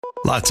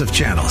Lots of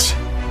channels,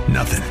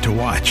 nothing to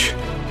watch,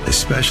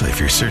 especially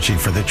if you're searching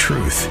for the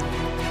truth.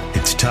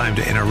 It's time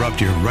to interrupt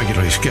your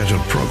regularly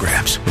scheduled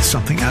programs with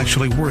something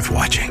actually worth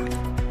watching.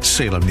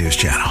 Salem News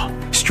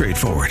Channel.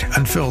 Straightforward,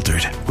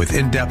 unfiltered, with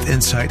in-depth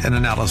insight and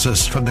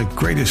analysis from the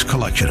greatest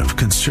collection of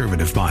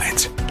conservative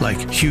minds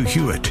like Hugh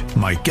Hewitt,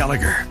 Mike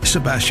Gallagher,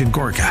 Sebastian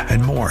Gorka,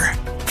 and more.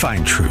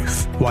 Find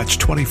truth. Watch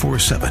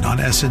 24/7 on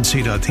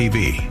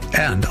snc.tv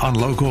and on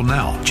Local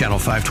Now, Channel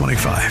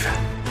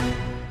 525.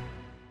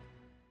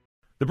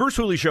 The Bruce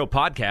Hooley Show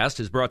podcast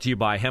is brought to you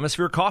by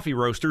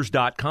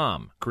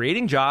HemisphereCoffeeRoasters.com.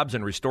 Creating jobs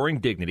and restoring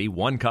dignity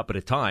one cup at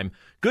a time.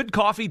 Good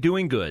coffee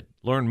doing good.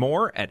 Learn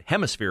more at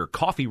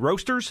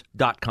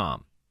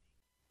HemisphereCoffeeRoasters.com.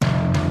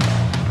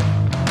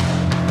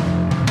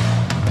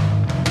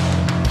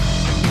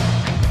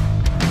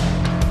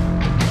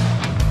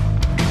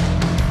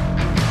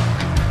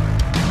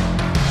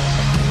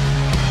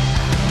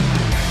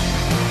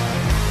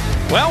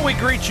 Well, we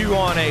greet you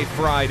on a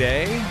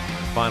Friday.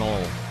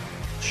 Final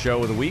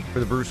show of the week for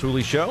the Bruce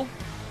Hooley Show.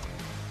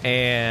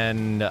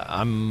 And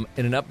I'm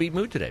in an upbeat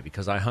mood today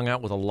because I hung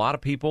out with a lot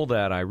of people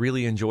that I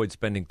really enjoyed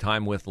spending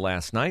time with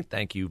last night.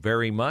 Thank you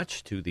very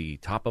much to the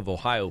Top of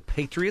Ohio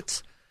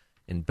Patriots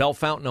in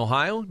Bellefontaine,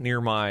 Ohio,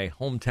 near my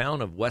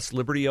hometown of West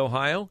Liberty,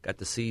 Ohio. Got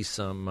to see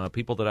some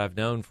people that I've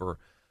known for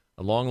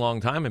a long,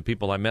 long time and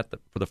people I met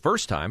for the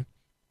first time.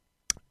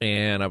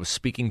 And I was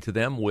speaking to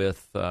them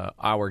with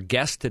our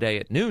guest today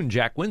at noon,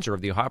 Jack Windsor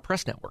of the Ohio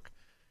Press Network.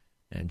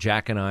 And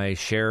Jack and I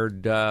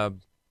shared the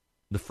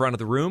front of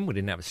the room. We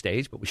didn't have a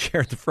stage, but we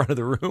shared the front of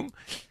the room.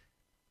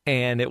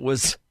 And it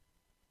was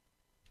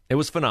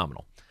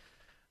phenomenal.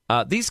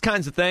 These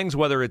kinds of things,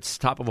 whether it's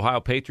Top of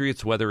Ohio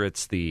Patriots, whether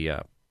it's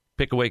the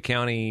Pickaway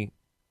County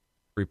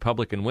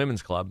Republican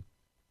Women's Club,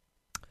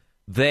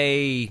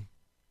 they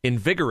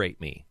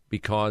invigorate me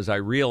because I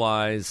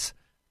realize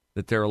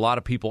that there are a lot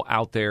of people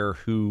out there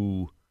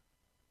who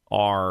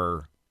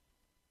are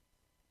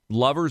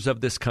lovers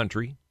of this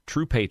country,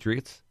 true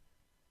patriots,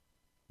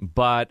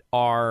 but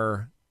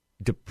are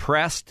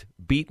depressed,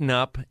 beaten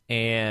up,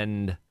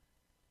 and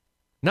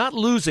not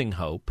losing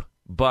hope,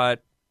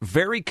 but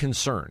very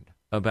concerned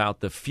about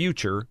the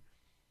future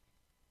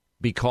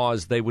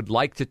because they would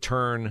like to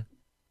turn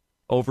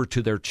over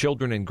to their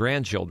children and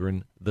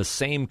grandchildren the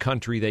same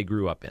country they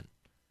grew up in,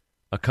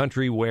 a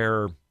country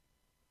where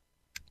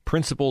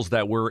principles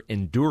that were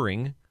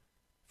enduring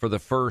for the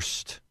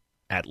first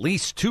at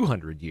least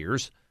 200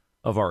 years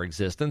of our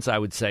existence, I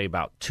would say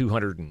about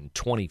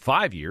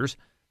 225 years,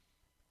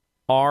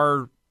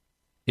 are,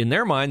 in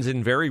their minds,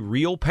 in very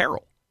real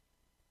peril.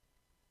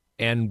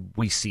 And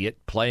we see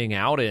it playing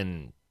out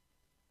in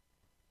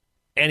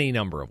any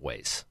number of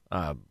ways.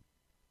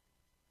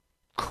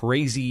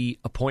 Crazy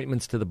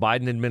appointments to the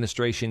Biden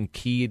administration,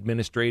 key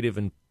administrative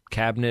and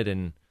cabinet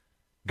and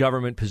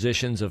government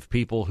positions of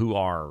people who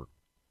are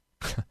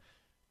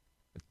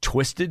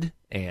twisted,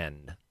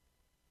 and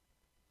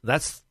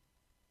that's,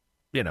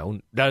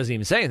 doesn't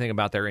even say anything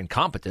about their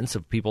incompetence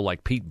of people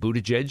like Pete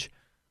Buttigieg,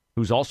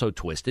 who's also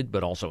twisted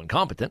but also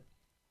incompetent.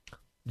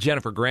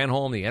 Jennifer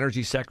Granholm, the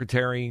energy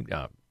secretary,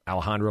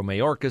 Alejandro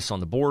Mayorkas on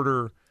the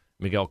border,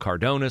 Miguel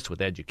Cardones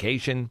with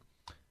education.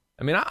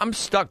 I mean, I'm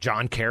stuck.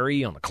 John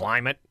Kerry on the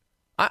climate.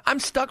 I'm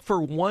stuck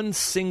for one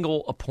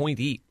single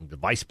appointee. The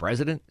vice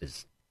president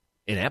is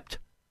inept.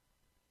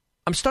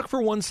 I'm stuck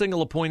for one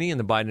single appointee in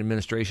the Biden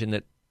administration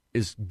that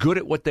is good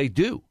at what they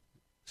do.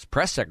 His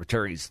press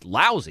secretary is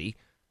lousy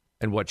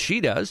and what she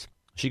does.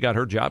 She got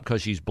her job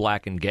because she's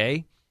black and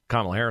gay.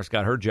 Kamala Harris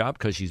got her job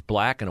because she's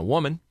black and a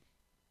woman.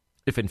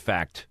 If, in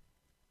fact,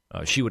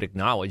 she would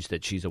acknowledge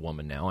that she's a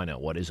woman now. I know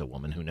what is a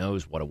woman. Who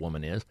knows what a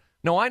woman is?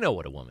 No, I know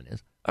what a woman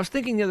is. I was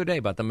thinking the other day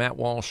about the Matt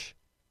Walsh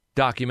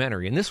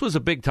documentary, and this was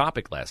a big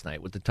topic last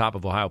night with the Top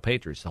of Ohio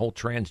Patriots, the whole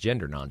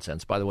transgender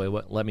nonsense. By the way,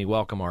 let me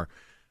welcome our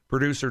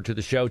producer to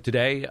the show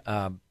today.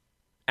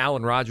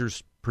 Alan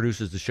Rogers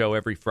produces the show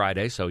every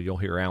Friday, so you'll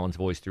hear Alan's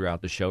voice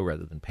throughout the show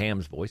rather than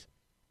Pam's voice.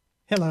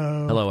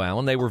 Hello. Hello,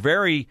 Alan. They were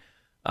very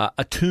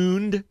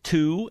attuned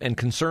to and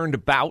concerned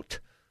about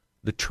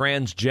the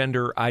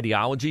transgender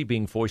ideology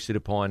being foisted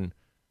upon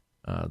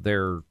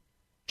their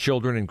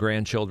children and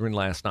grandchildren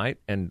last night.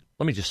 And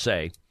let me just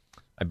say,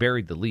 I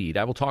buried the lead.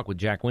 I will talk with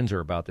Jack Windsor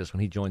about this when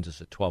he joins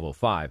us at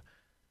 12:05.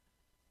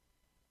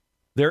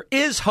 There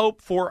is hope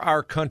for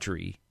our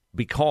country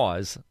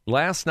because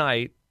last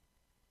night,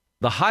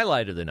 the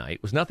highlight of the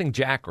night was nothing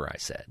Jack or I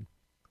said.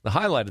 The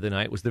highlight of the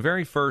night was the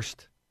very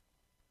first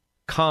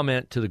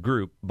comment to the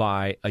group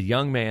by a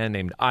young man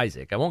named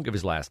Isaac. I won't give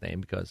his last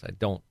name because I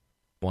don't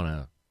want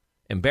to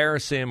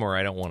embarrass him or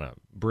I don't want to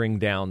bring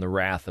down the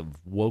wrath of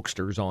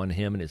wokesters on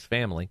him and his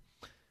family.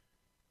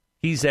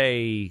 He's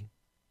a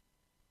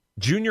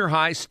junior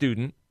high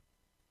student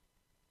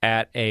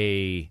at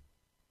a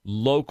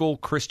local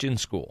Christian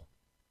school.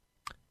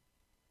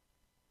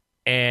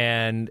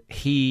 And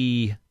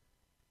he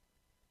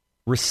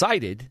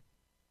recited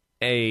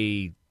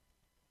a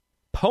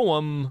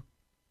poem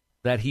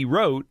that he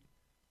wrote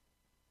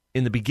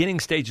in the beginning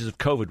stages of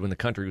COVID when the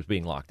country was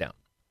being locked down.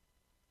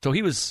 So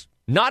he was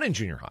not in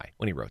junior high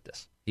when he wrote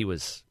this. He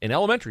was in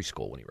elementary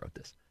school when he wrote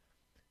this.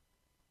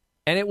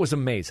 And it was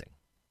amazing.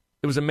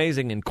 It was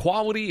amazing in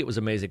quality. It was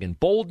amazing in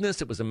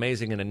boldness. It was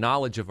amazing in a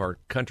knowledge of our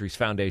country's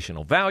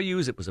foundational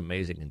values. It was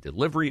amazing in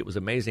delivery. It was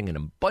amazing in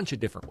a bunch of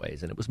different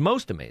ways. And it was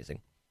most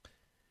amazing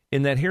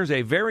in that here's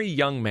a very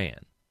young man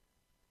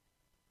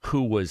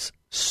who was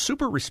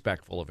super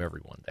respectful of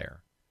everyone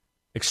there,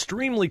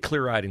 extremely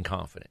clear-eyed and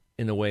confident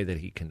in the way that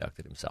he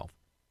conducted himself.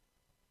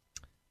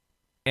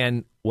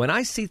 And when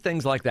I see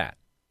things like that,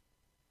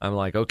 I'm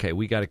like, okay,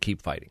 we got to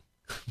keep fighting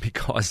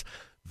because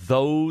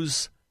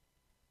those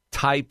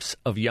types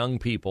of young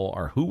people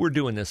are who we're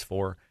doing this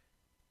for,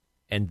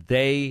 and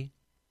they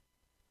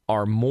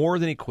are more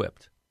than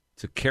equipped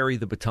to carry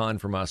the baton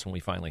from us when we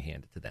finally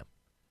hand it to them.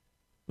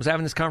 I was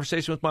having this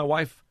conversation with my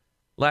wife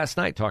last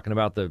night talking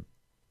about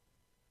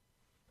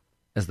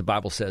as the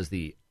Bible says,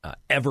 the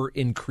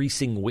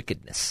ever-increasing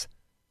wickedness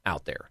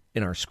out there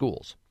in our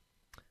schools.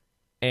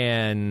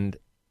 And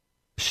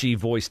she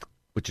voiced,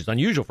 which is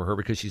unusual for her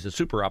because she's a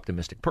super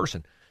optimistic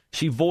person,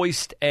 she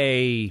voiced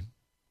a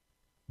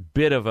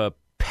bit of a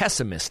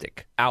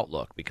pessimistic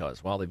outlook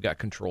because, well, they've got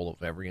control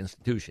of every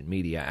institution,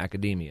 media,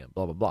 academia,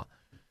 blah, blah, blah.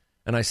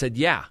 And I said,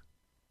 yeah,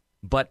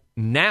 but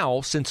now,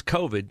 since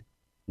COVID,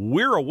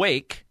 we're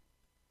awake,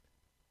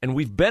 and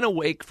we've been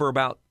awake for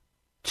about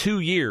 2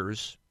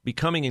 years,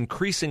 becoming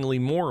increasingly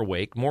more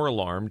awake, more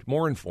alarmed,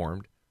 more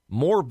informed,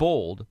 more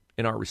bold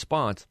in our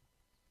response,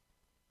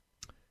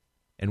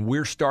 and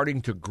we're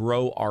starting to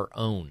grow our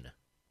own.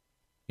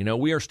 You know,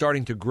 we are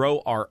starting to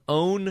grow our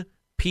own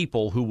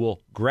people who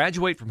will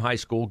graduate from high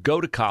school,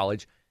 go to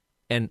college,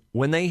 and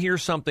when they hear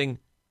something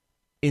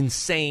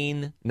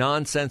insane,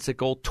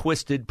 nonsensical,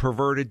 twisted,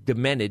 perverted,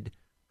 demented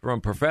from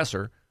a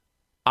professor,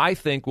 I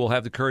think we'll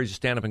have the courage to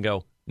stand up and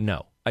go,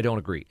 no, I don't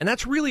agree. And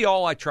that's really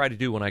all I try to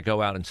do when I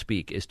go out and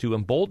speak, is to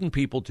embolden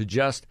people to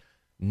just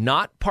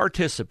not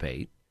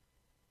participate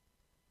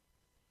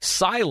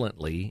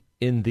silently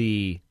in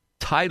the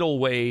tidal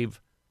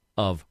wave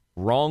of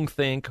wrong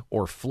think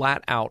or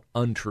flat out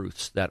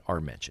untruths that are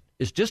mentioned.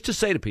 It's just to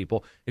say to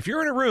people, if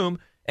you're in a room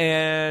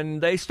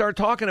and they start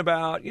talking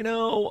about,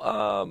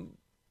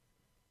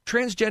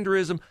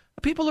 transgenderism,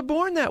 people are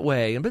born that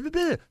way, and blah, blah,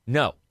 blah.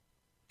 No.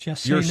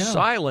 Just say your no.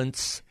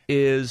 silence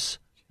is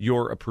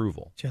your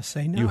approval. Just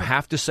say no. You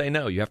have to say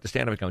no. You have to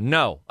stand up and go,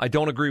 no, I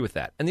don't agree with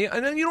that. And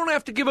then you don't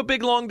have to give a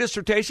big, long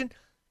dissertation.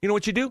 You know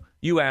what you do?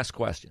 You ask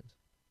questions.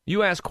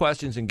 You ask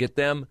questions and get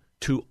them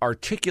to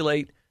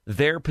articulate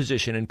their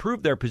position and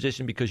prove their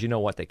position, because you know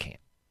what? They can't.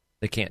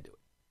 They can't do it.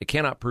 They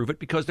cannot prove it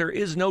because there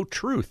is no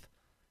truth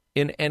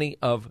in any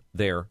of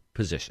their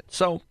positions.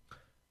 So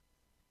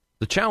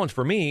the challenge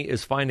for me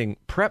is finding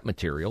prep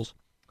materials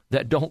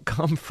that don't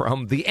come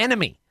from the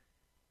enemy.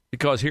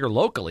 Because here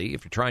locally,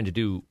 if you're trying to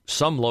do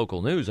some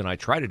local news, and I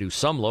try to do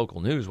some local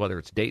news, whether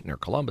it's Dayton or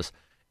Columbus,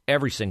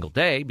 every single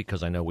day,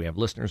 because I know we have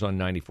listeners on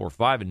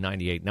 94.5 and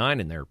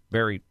 98.9,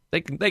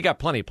 and they got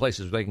plenty of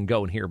places where they can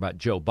go and hear about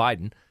Joe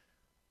Biden.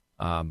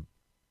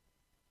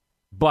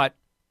 But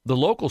the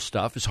local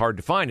stuff is hard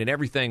to find, and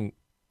everything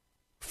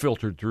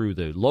filtered through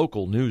the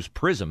local news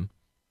prism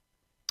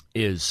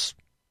is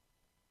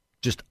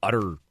just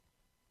utter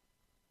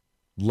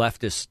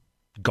leftist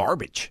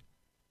garbage.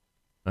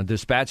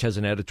 Dispatch has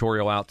an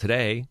editorial out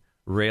today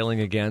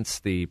railing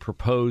against the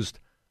proposed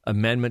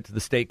amendment to the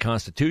state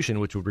constitution,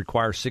 which would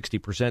require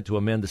 60% to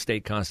amend the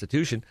state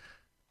constitution.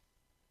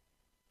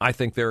 I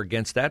think they're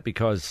against that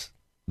because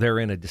they're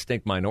in a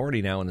distinct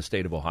minority now in the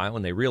state of Ohio,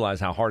 and they realize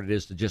how hard it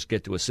is to just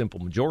get to a simple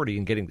majority,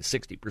 and getting to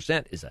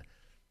 60% is a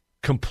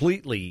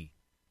completely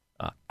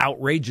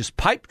outrageous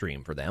pipe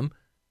dream for them,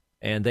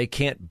 and they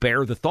can't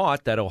bear the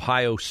thought that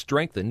Ohio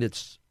strengthened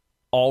its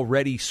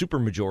already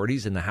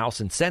supermajorities in the House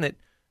and Senate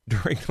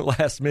during the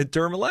last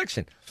midterm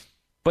election.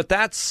 But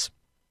that's,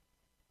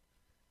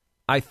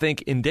 I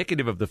think,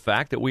 indicative of the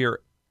fact that we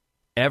are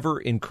ever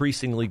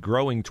increasingly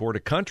growing toward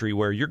a country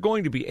where you're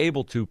going to be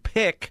able to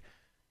pick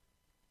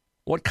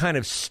what kind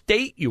of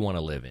state you want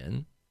to live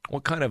in,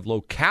 what kind of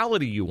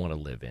locality you want to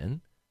live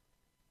in.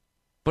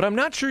 But I'm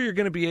not sure you're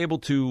going to be able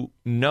to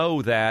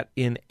know that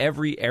in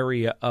every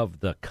area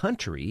of the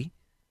country,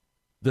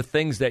 the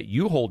things that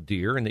you hold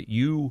dear and that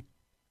you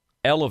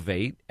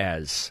elevate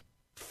as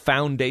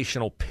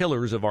foundational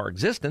pillars of our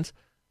existence,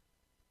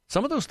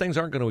 some of those things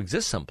aren't going to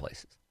exist some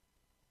places.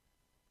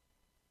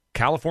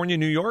 California,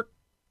 New York,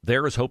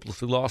 they're as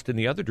hopelessly lost in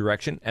the other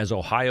direction as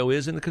Ohio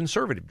is in the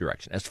conservative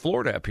direction, as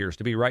Florida appears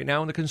to be right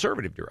now in the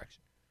conservative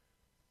direction.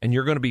 And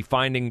you're going to be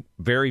finding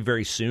very,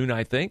 very soon,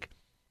 I think,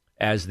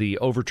 as the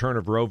overturn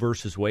of Roe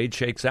versus Wade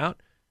shakes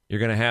out, you're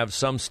going to have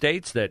some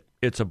states that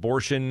it's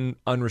abortion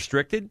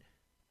unrestricted,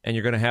 and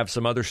you're going to have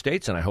some other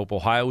states, and I hope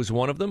Ohio is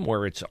one of them,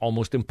 where it's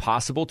almost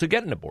impossible to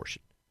get an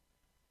abortion.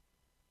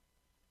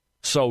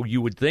 So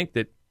you would think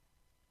that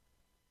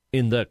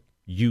in the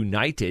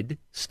United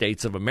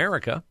States of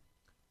America,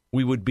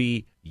 we would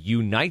be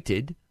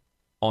united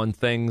on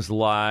things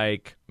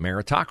like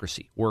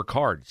meritocracy, work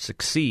hard,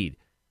 succeed,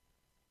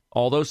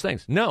 all those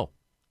things. No.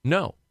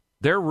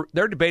 They're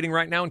debating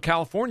right now in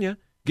California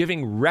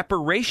giving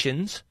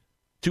reparations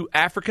to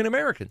African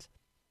Americans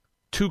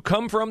to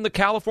come from the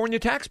California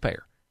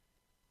taxpayer.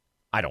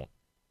 I don't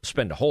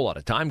spend a whole lot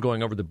of time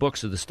going over the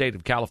books of the state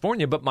of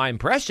California, but my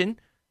impression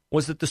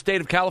was that the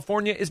state of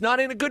California is not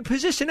in a good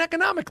position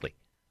economically.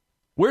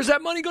 Where's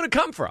that money going to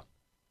come from?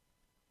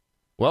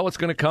 Well, it's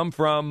going to come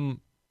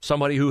from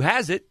somebody who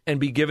has it and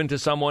be given to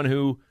someone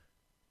who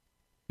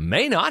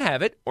may not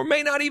have it or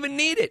may not even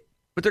need it,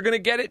 but they're going to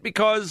get it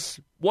because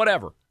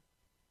whatever.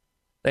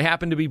 They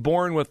happen to be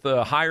born with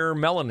a higher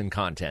melanin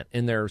content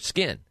in their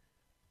skin.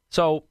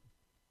 So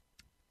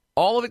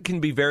all of it can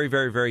be very,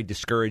 very, very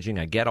discouraging.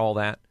 I get all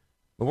that.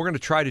 But we're going to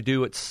try to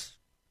do at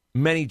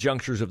many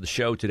junctures of the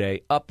show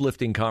today,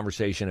 uplifting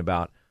conversation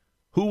about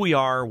who we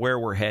are, where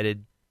we're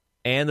headed,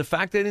 and the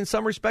fact that in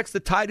some respects the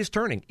tide is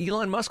turning.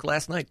 Elon Musk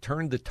last night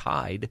turned the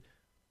tide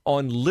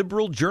on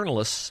liberal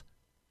journalists,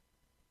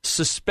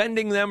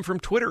 suspending them from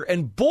Twitter.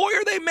 And boy,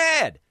 are they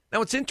mad.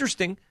 Now, it's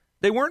interesting.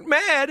 They weren't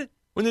mad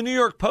when the New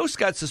York Post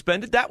got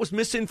suspended. That was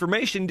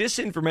misinformation,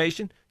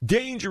 disinformation,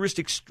 dangerous,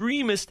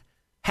 extremist,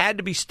 had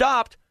to be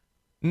stopped.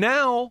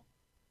 Now,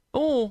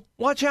 oh,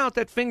 watch out,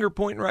 that finger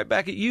pointing right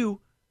back at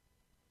you.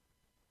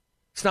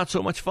 It's not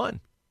so much fun.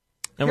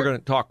 And we're going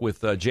to talk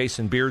with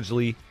Jason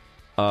Beardsley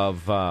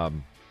of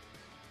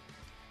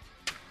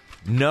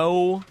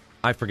Know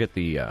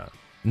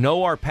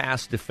Our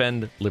Past,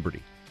 Defend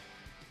Liberty.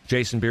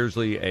 Jason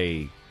Beardsley,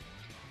 a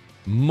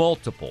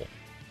multiple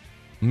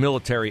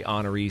military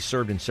honoree,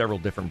 served in several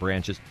different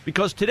branches.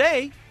 Because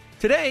today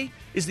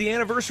is the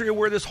anniversary of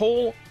where this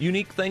whole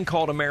unique thing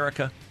called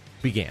America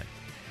began.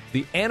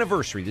 The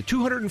anniversary, the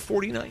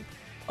 249th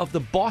of the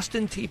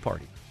Boston Tea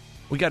Party.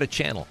 We got to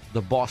channel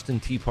the Boston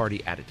Tea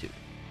Party attitude.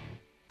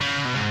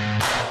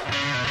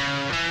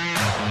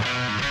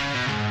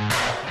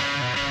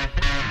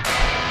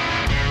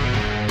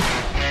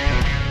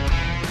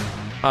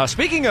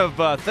 Speaking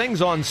of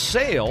things on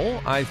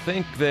sale, I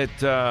think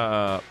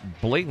that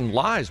blatant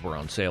lies were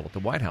on sale at the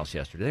White House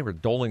yesterday. They were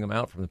doling them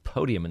out from the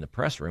podium in the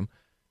press room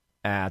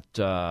at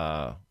 3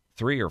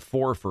 or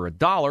 4 for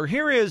 $1.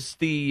 Here is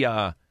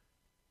the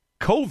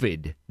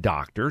COVID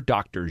doctor,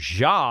 Dr.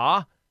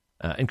 Jha,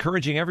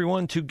 encouraging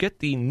everyone to get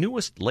the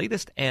newest,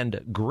 latest,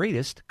 and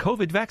greatest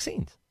COVID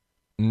vaccines.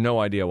 No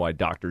idea why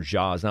Dr.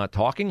 Jha is not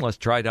talking. Let's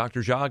try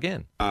Dr. Jha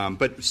again.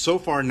 But so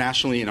far,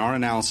 nationally, in our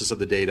analysis of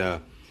the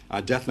data,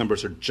 death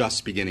numbers are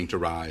just beginning to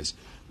rise.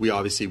 We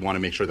obviously want to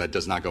make sure that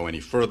does not go any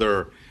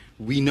further.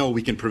 We know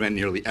we can prevent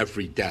nearly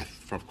every death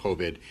from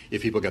COVID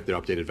if people get their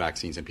updated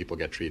vaccines and people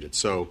get treated.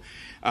 So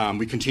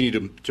we continue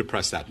to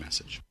press that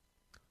message.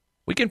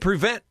 We can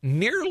prevent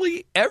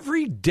nearly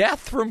every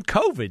death from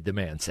COVID, the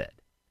man said.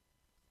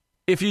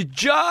 If you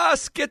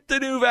just get the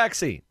new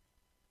vaccine.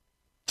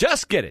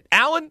 Just get it.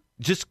 Alan,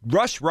 just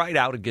rush right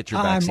out and get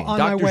your vaccine.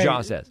 Dr.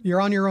 Jha says. You're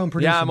on your own,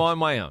 producer. Yeah, I'm on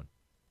my own.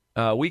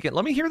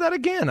 Let me hear that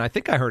again. I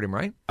think I heard him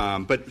right.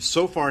 But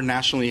so far,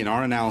 nationally, in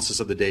our analysis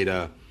of the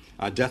data,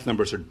 death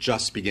numbers are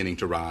just beginning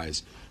to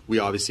rise. We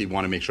obviously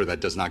want to make sure that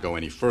does not go any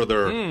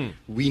further.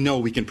 We know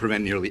we can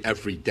prevent nearly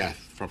every death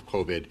from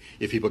COVID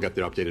if people get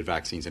their updated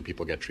vaccines and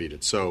people get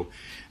treated. So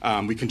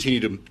we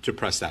continue to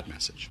press that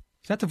message.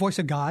 Is that the voice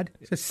of God?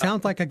 It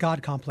sounds like a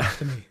God complex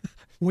to me.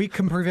 We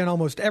can prevent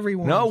almost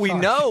everyone. No, we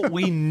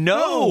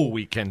know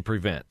we can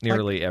prevent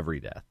nearly every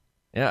death.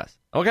 Yes.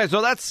 Okay,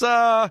 so that's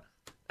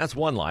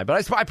one lie.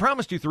 But I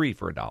promised you 3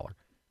 for $1.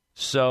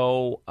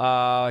 So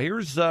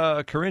here's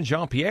Karine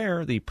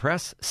Jean-Pierre, the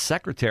press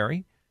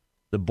secretary.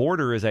 The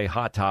border is a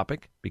hot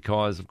topic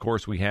because, of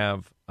course, we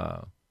have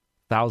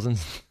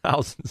thousands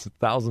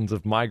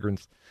of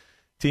migrants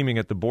teeming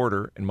at the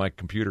border, and my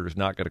computer is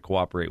not going to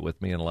cooperate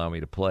with me and allow me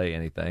to play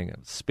anything.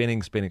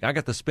 Spinning. I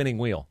got the spinning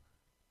wheel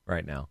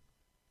right now.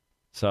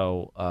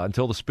 So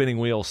until the spinning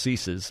wheel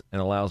ceases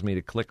and allows me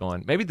to click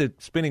on, maybe the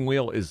spinning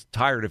wheel is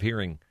tired of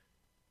hearing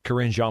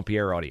Karine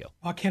Jean-Pierre audio.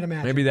 I can't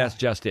imagine. Maybe that's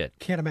just it.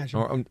 Can't imagine.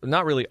 Or,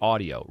 not really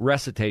audio,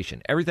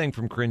 recitation. Everything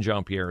from Karine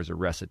Jean-Pierre is a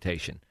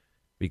recitation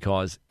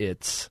because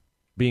it's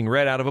being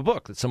read out of a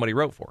book that somebody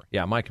wrote for.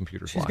 Yeah, my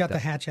computer's She's locked got the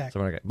up. hatch act.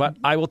 But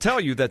I will tell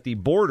you that the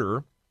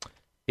border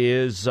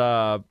is,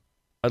 at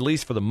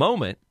least for the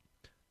moment,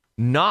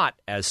 not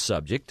as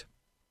subject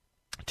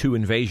to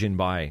invasion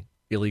by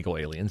illegal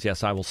aliens.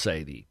 Yes, I will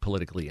say the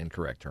politically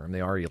incorrect term. They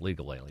are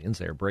illegal aliens.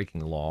 They are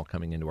breaking the law,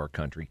 coming into our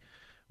country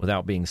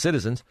without being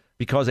citizens,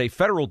 because a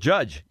federal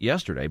judge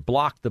yesterday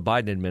blocked the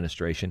Biden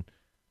administration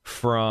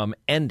from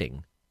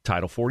ending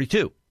Title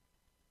 42.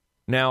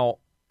 Now,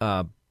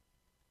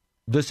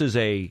 this is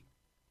a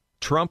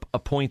Trump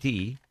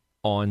appointee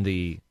on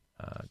the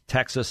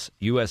Texas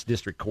U.S.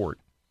 District Court.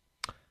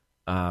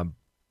 And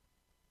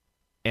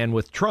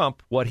with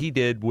Trump, what he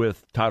did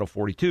with Title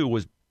 42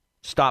 was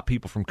stop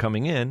people from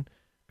coming in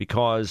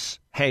because,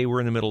 hey, we're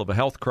in the middle of a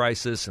health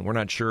crisis and we're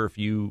not sure if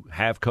you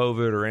have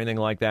COVID or anything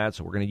like that,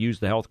 so we're going to use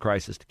the health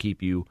crisis to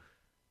keep you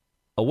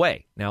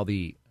away. Now,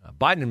 the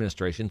Biden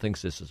administration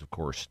thinks this is, of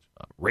course,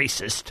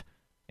 racist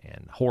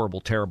and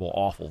horrible, terrible,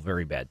 awful,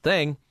 very bad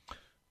thing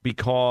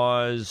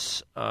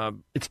because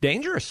it's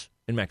dangerous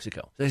in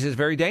Mexico. This is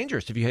very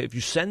dangerous. If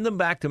you send them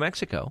back to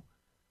Mexico,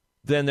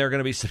 then they're going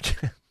to be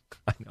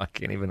I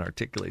can't even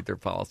articulate their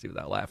policy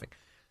without laughing.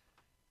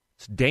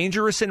 It's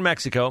dangerous in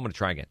Mexico. I'm going to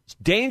try again. It's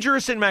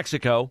dangerous in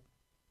Mexico,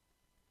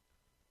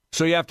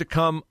 so you have to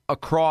come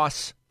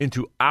across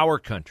into our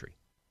country.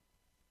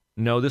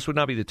 No, this would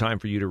not be the time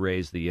for you to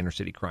raise the inner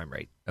city crime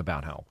rate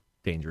about how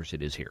dangerous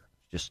it is here.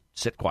 Just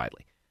sit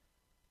quietly.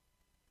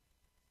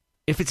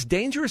 If it's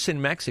dangerous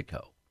in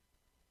Mexico,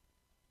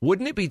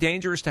 wouldn't it be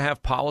dangerous to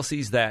have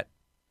policies that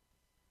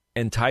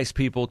entice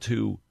people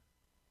to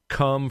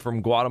come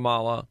from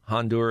Guatemala,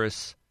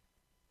 Honduras,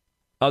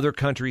 other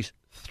countries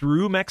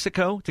through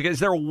Mexico? Is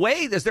there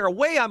a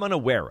way I'm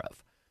unaware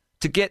of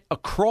to get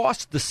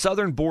across the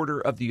southern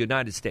border of the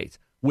United States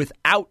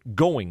without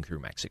going through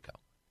Mexico?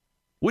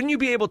 Wouldn't you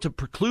be able to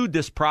preclude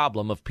this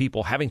problem of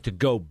people having to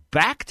go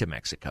back to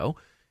Mexico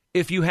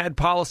if you had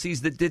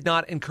policies that did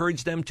not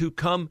encourage them to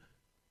come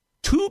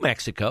to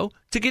Mexico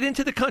to get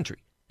into the country?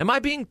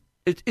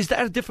 Is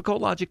that a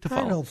difficult logic to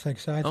follow? I don't think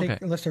so. I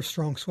think unless they're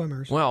strong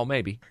swimmers. Well,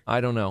 maybe.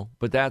 I don't know.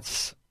 But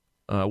that's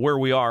where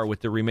we are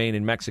with the Remain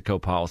in Mexico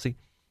policy.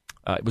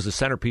 It was a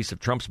centerpiece of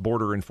Trump's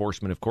border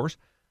enforcement, of course.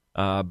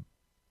 But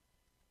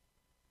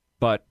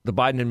the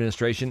Biden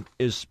administration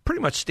is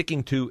pretty much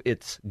sticking to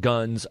its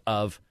guns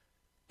of,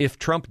 if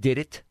Trump did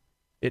it,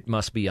 it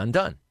must be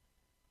undone.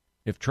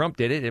 If Trump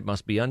did it, it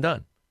must be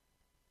undone.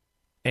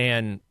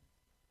 And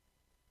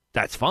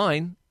that's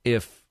fine.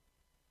 If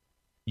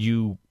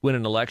you win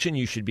an election,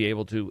 you should be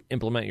able to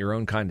implement your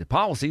own kind of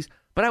policies.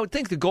 But I would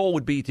think the goal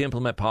would be to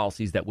implement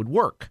policies that would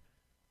work.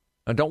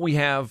 Now, don't we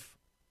have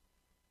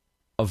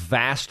a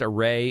vast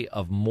array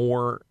of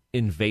more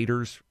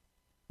invaders?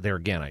 There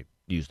again, I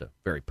used a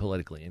very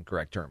politically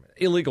incorrect term.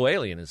 Illegal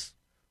alien is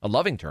a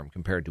loving term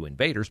compared to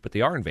invaders, but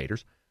they are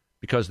invaders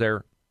because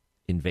they're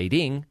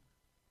invading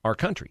our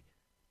country.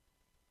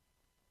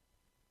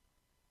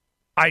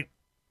 I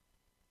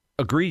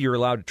agree you're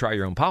allowed to try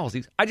your own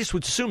policies. I just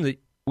would assume that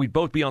we'd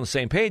both be on the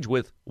same page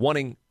with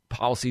wanting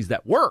policies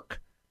that work.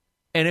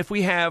 And if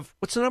we have,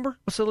 what's the number?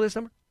 What's the latest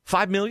number?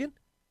 5 million?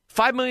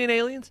 5 million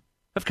aliens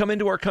have come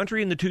into our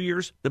country in the 2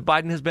 years that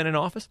Biden has been in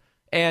office,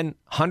 and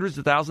hundreds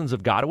of thousands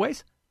of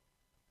gotaways.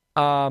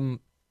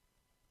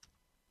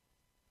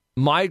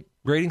 My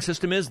grading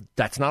system is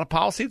that's not a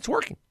policy that's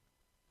working.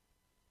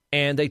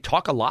 And they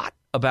talk a lot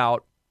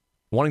about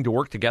wanting to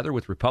work together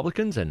with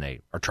Republicans, and they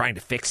are trying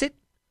to fix it.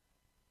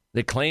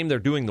 They claim they're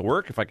doing the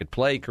work. If I could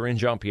play Karine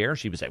Jean-Pierre,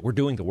 she would say, we're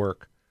doing the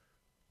work.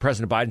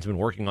 President Biden's been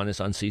working on this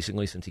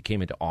unceasingly since he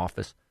came into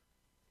office.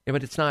 Yeah,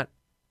 but it's not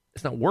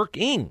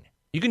working.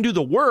 You can do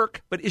the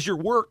work, but is your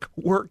work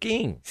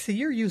working? See,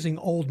 you're using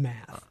old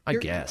math. I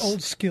guess.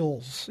 Old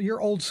skills. You're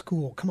old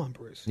school. Come on,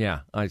 Bruce. Yeah,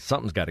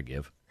 something's got to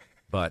give.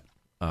 But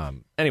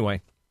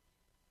anyway,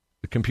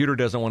 the computer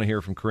doesn't want to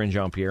hear from Karine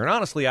Jean-Pierre. And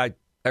honestly, there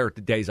are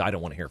days I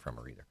don't want to hear from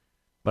her either.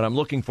 But I'm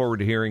looking forward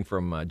to hearing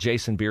from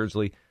Jason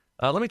Beardsley.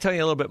 Let me tell you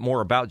a little bit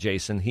more about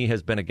Jason. He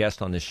has been a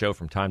guest on this show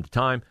from time to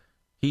time.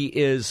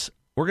 We're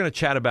going to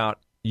chat about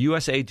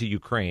U.S. aid to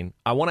Ukraine.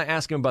 I want to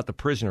ask him about the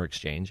prisoner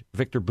exchange.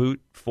 Victor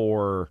Boot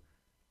for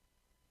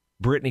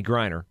Brittany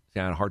Griner.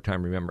 I had a hard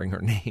time remembering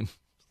her name.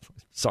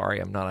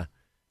 Sorry, I'm not a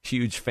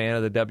huge fan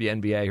of the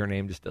WNBA. Her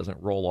name just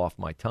doesn't roll off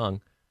my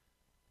tongue.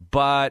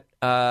 But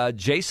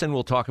Jason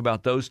will talk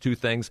about those two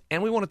things,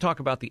 and we want to talk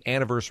about the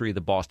anniversary of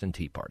the Boston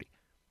Tea Party.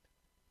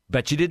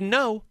 Bet you didn't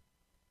know.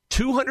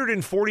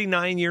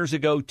 249 years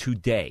ago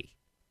today,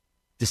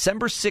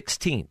 December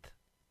 16th,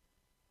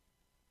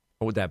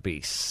 what would that be?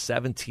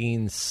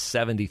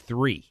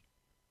 1773.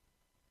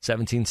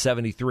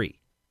 1773.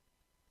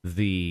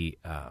 The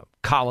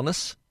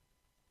colonists,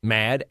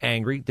 mad,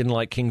 angry, didn't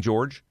like King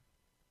George.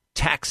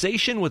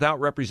 Taxation without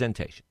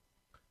representation.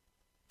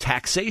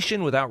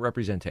 Taxation without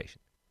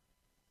representation.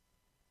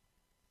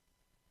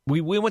 We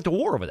went to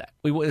war over that.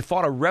 We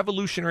fought a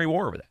revolutionary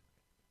war over that.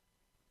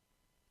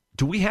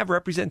 Do we have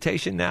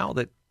representation now?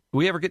 Do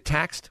we ever get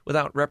taxed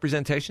without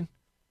representation?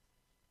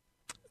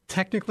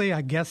 Technically,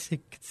 I guess you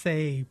could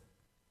say,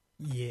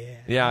 yeah.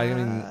 Yeah, I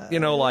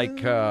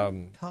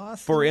mean,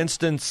 for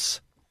instance,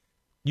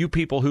 you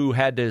people who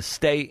had to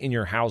stay in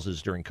your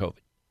houses during COVID.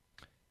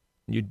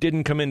 You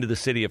didn't come into the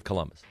city of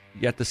Columbus.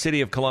 Yet the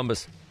city of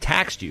Columbus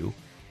taxed you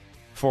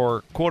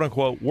for, quote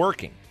unquote,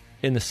 working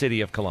in the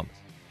city of Columbus.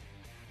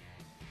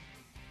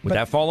 Would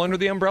that fall under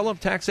the umbrella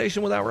of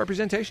taxation without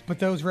representation? But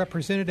those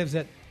representatives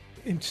that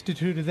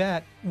instituted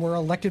that were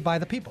elected by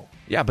the people.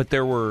 Yeah, but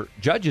there were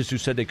judges who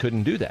said they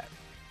couldn't do that.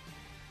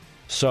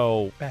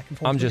 So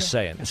I'm just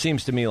saying, it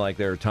seems to me like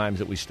there are times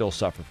that we still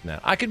suffer from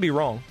that. I could be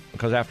wrong,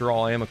 because after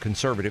all, I am a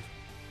conservative,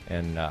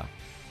 and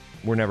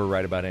we're never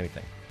right about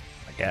anything,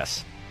 I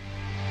guess.